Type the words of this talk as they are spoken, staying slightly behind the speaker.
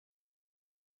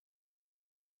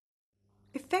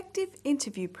Effective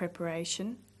interview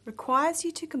preparation requires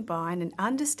you to combine an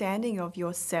understanding of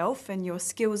yourself and your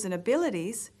skills and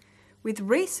abilities with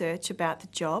research about the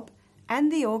job and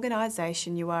the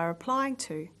organisation you are applying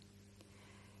to.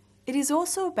 It is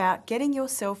also about getting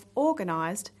yourself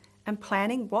organised and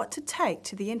planning what to take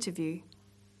to the interview.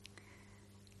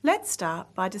 Let's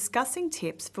start by discussing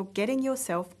tips for getting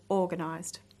yourself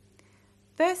organised.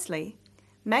 Firstly,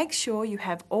 make sure you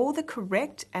have all the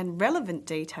correct and relevant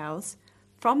details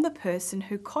from the person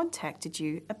who contacted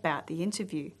you about the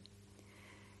interview.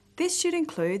 This should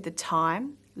include the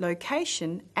time,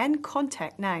 location and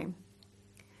contact name.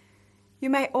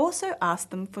 You may also ask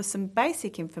them for some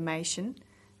basic information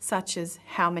such as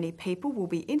how many people will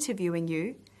be interviewing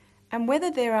you and whether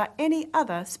there are any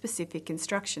other specific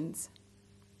instructions.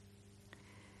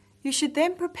 You should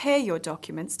then prepare your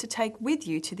documents to take with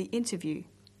you to the interview.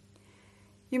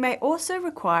 You may also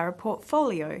require a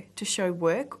portfolio to show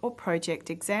work or project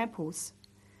examples.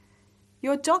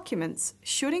 Your documents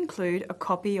should include a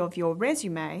copy of your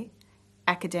resume,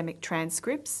 academic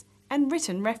transcripts, and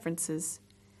written references.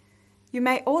 You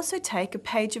may also take a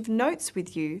page of notes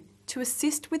with you to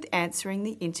assist with answering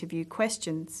the interview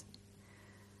questions.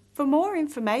 For more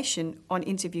information on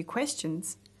interview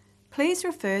questions, please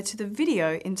refer to the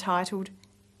video entitled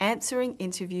Answering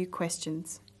Interview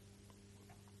Questions.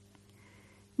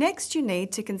 Next, you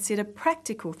need to consider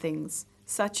practical things,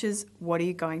 such as what are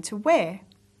you going to wear?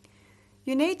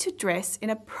 You need to dress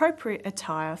in appropriate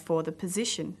attire for the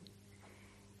position.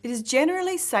 It is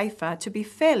generally safer to be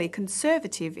fairly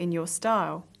conservative in your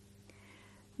style.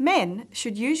 Men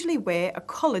should usually wear a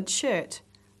collared shirt,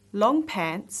 long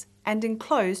pants and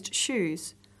enclosed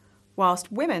shoes,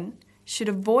 whilst women should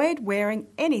avoid wearing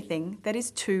anything that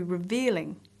is too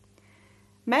revealing.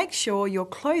 Make sure your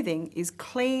clothing is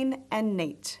clean and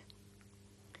neat.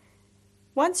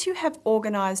 Once you have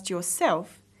organised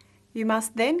yourself, you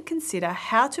must then consider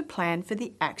how to plan for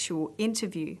the actual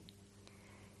interview.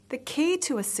 The key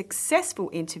to a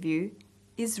successful interview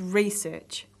is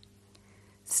research.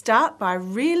 Start by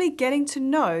really getting to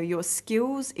know your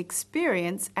skills,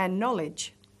 experience and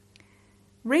knowledge.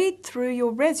 Read through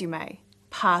your resume,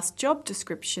 past job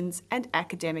descriptions and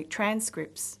academic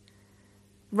transcripts.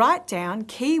 Write down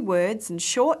key words and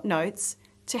short notes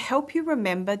to help you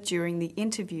remember during the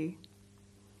interview.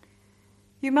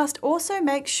 You must also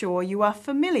make sure you are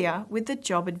familiar with the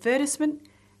job advertisement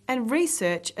and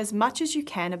research as much as you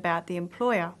can about the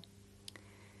employer.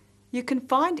 You can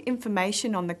find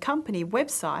information on the company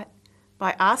website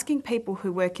by asking people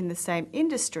who work in the same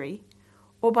industry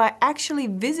or by actually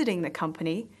visiting the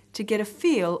company to get a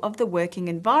feel of the working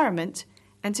environment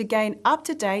and to gain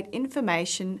up-to-date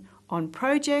information on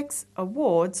projects,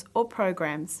 awards or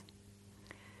programs.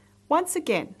 Once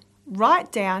again,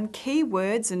 write down key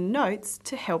words and notes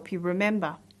to help you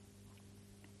remember.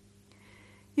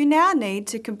 You now need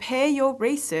to compare your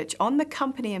research on the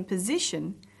company and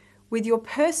position with your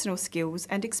personal skills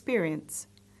and experience.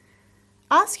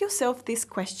 Ask yourself this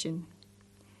question: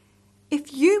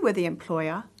 if you were the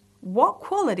employer, what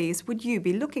qualities would you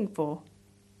be looking for?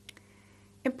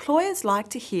 Employers like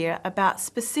to hear about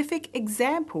specific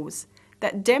examples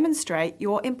that demonstrate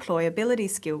your employability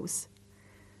skills.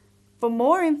 For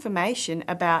more information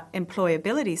about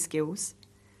employability skills,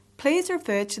 please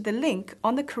refer to the link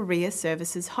on the Career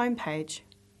Services homepage.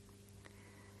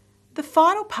 The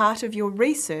final part of your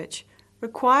research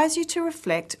requires you to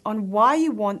reflect on why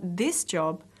you want this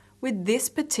job with this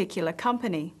particular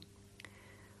company.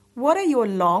 What are your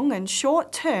long and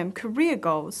short-term career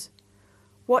goals?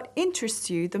 What interests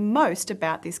you the most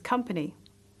about this company?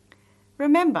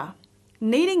 Remember,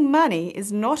 needing money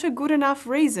is not a good enough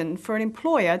reason for an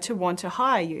employer to want to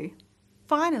hire you.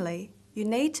 Finally, you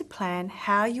need to plan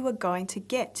how you are going to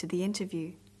get to the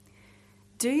interview.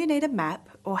 Do you need a map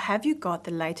or have you got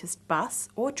the latest bus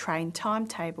or train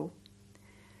timetable?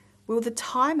 Will the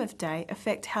time of day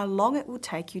affect how long it will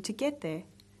take you to get there?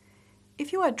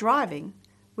 If you are driving,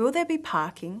 will there be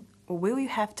parking or will you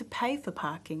have to pay for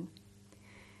parking?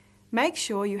 Make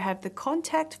sure you have the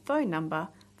contact phone number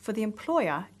for the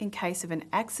employer in case of an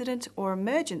accident or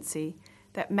emergency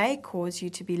that may cause you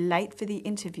to be late for the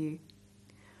interview.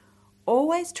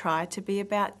 Always try to be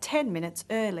about 10 minutes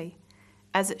early,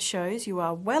 as it shows you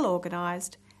are well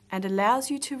organised and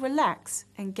allows you to relax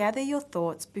and gather your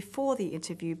thoughts before the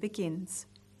interview begins.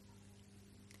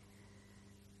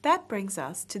 That brings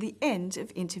us to the end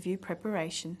of interview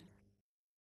preparation.